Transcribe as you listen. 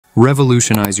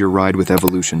Revolutionize your ride with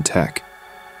Evolution Tech.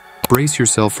 Brace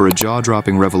yourself for a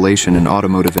jaw-dropping revelation in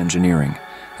automotive engineering.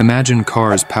 Imagine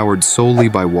cars powered solely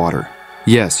by water.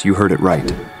 Yes, you heard it right.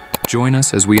 Join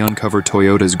us as we uncover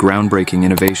Toyota's groundbreaking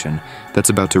innovation that's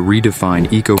about to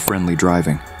redefine eco-friendly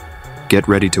driving. Get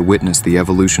ready to witness the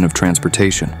evolution of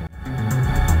transportation.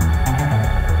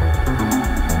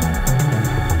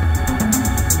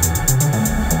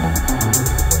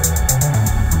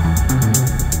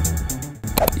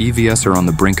 EVs are on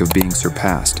the brink of being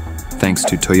surpassed, thanks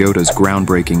to Toyota's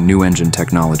groundbreaking new engine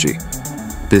technology.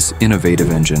 This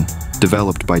innovative engine,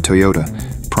 developed by Toyota,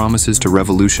 promises to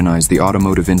revolutionize the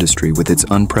automotive industry with its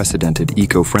unprecedented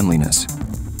eco-friendliness.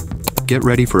 Get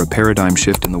ready for a paradigm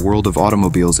shift in the world of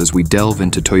automobiles as we delve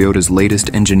into Toyota's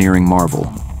latest engineering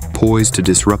marvel, poised to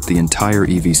disrupt the entire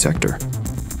EV sector.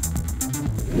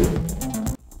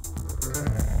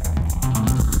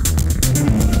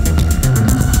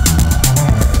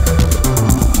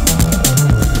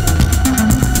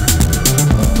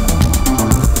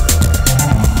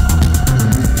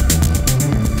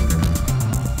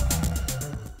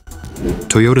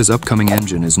 Toyota's upcoming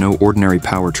engine is no ordinary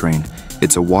powertrain,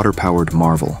 it's a water-powered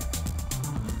marvel.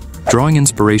 Drawing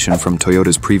inspiration from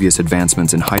Toyota's previous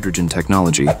advancements in hydrogen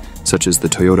technology, such as the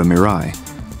Toyota Mirai,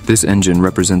 this engine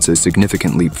represents a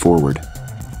significant leap forward.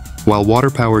 While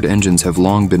water-powered engines have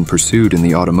long been pursued in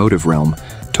the automotive realm,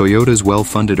 Toyota's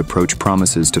well-funded approach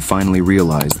promises to finally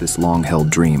realize this long-held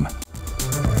dream.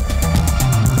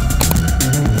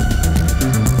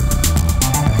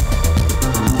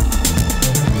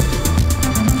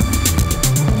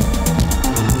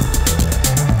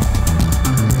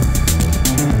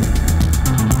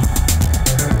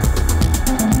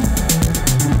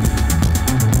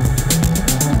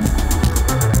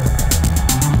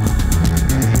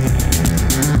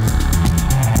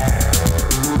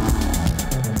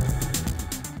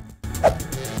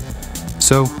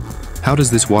 So, how does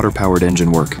this water-powered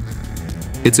engine work?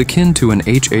 It's akin to an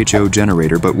HHO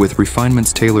generator but with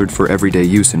refinements tailored for everyday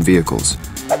use in vehicles.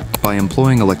 By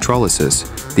employing electrolysis,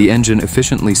 the engine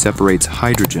efficiently separates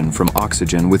hydrogen from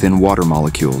oxygen within water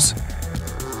molecules.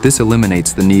 This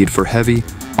eliminates the need for heavy,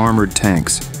 armored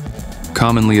tanks,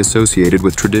 commonly associated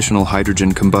with traditional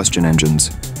hydrogen combustion engines.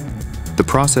 The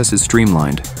process is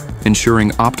streamlined,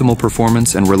 ensuring optimal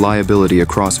performance and reliability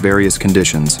across various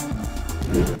conditions.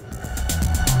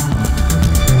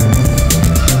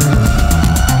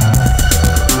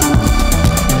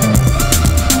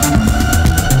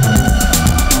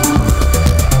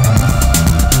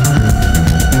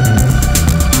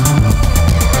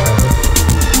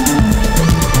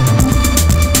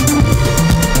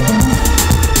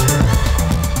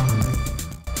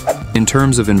 In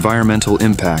terms of environmental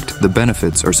impact, the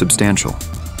benefits are substantial.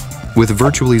 With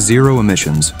virtually zero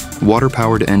emissions,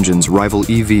 water-powered engines rival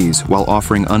EVs while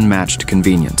offering unmatched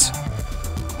convenience.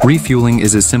 Refueling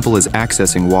is as simple as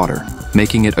accessing water,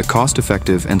 making it a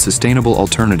cost-effective and sustainable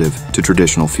alternative to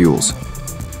traditional fuels.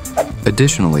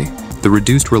 Additionally, the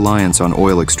reduced reliance on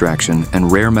oil extraction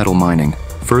and rare metal mining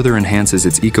further enhances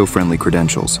its eco-friendly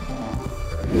credentials.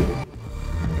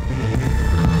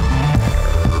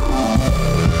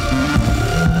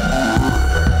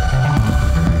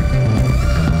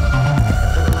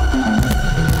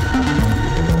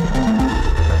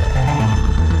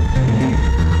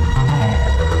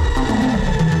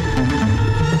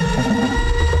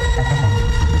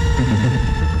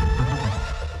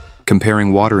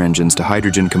 Comparing water engines to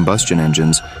hydrogen combustion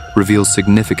engines reveals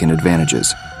significant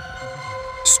advantages.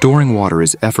 Storing water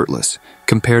is effortless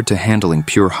compared to handling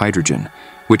pure hydrogen,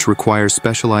 which requires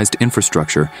specialized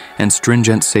infrastructure and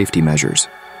stringent safety measures.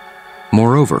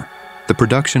 Moreover, the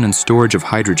production and storage of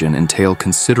hydrogen entail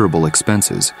considerable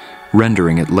expenses,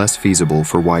 rendering it less feasible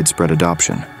for widespread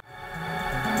adoption.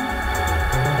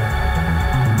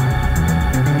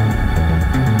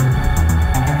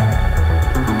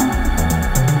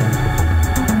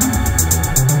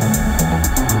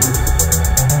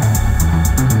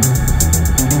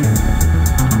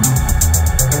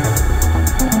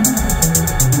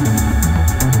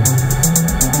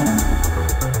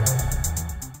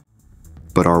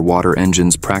 But are water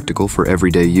engines practical for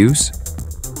everyday use?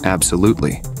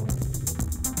 Absolutely.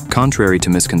 Contrary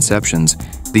to misconceptions,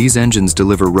 these engines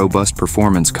deliver robust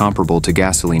performance comparable to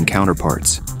gasoline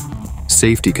counterparts.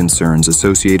 Safety concerns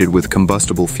associated with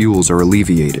combustible fuels are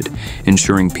alleviated,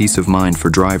 ensuring peace of mind for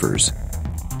drivers.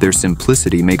 Their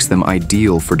simplicity makes them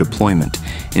ideal for deployment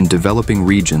in developing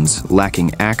regions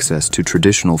lacking access to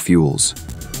traditional fuels.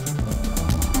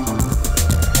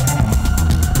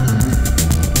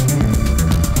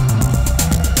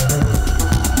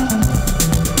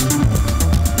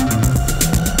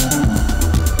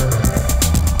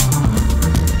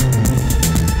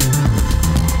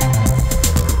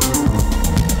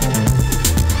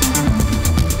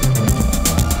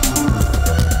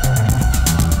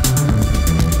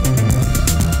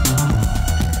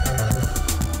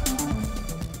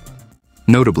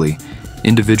 Notably,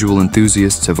 individual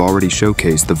enthusiasts have already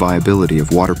showcased the viability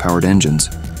of water-powered engines.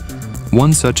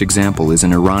 One such example is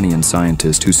an Iranian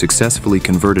scientist who successfully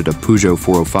converted a Peugeot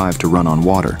 405 to run on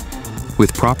water.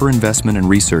 With proper investment and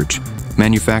research,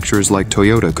 manufacturers like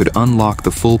Toyota could unlock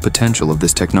the full potential of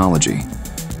this technology.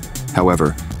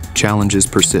 However, challenges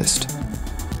persist.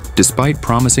 Despite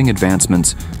promising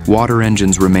advancements, water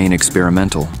engines remain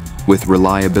experimental, with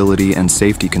reliability and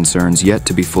safety concerns yet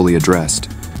to be fully addressed.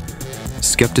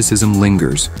 Skepticism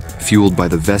lingers, fueled by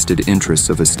the vested interests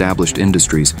of established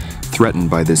industries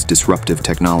threatened by this disruptive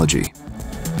technology.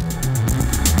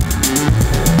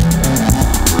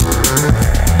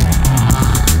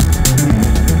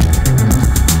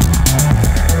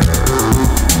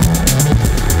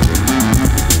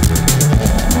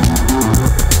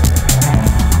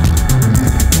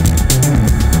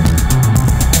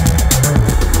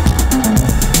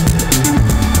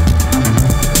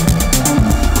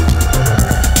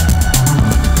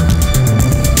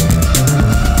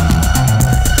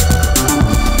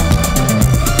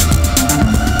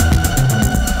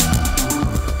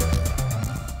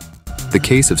 The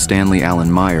case of Stanley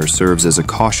Allen Meyer serves as a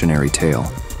cautionary tale.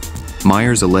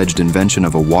 Meyer's alleged invention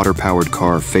of a water-powered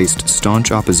car faced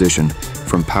staunch opposition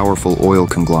from powerful oil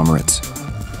conglomerates.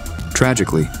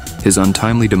 Tragically, his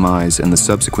untimely demise and the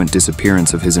subsequent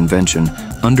disappearance of his invention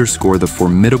underscore the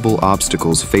formidable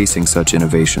obstacles facing such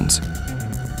innovations.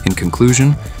 In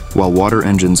conclusion, while water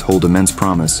engines hold immense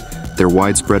promise, their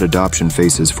widespread adoption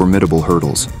faces formidable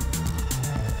hurdles.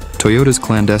 Toyota's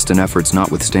clandestine efforts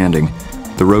notwithstanding,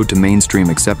 the road to mainstream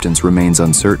acceptance remains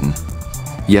uncertain.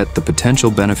 Yet the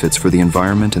potential benefits for the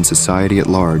environment and society at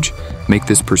large make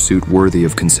this pursuit worthy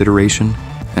of consideration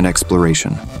and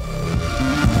exploration.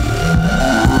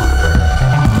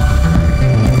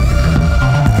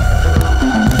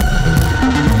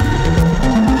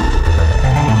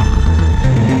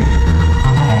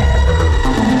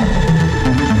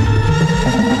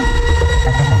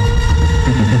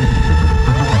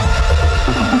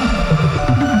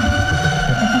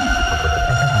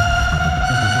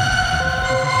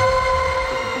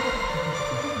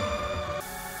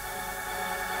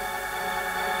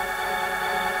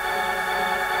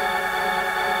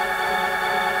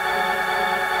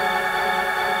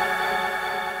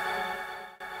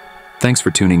 Thanks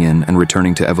for tuning in and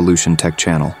returning to Evolution Tech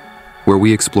Channel, where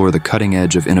we explore the cutting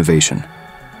edge of innovation.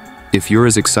 If you're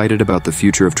as excited about the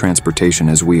future of transportation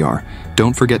as we are,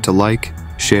 don't forget to like,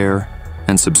 share,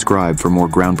 and subscribe for more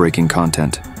groundbreaking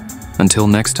content. Until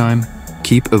next time,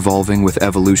 keep evolving with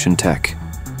Evolution Tech.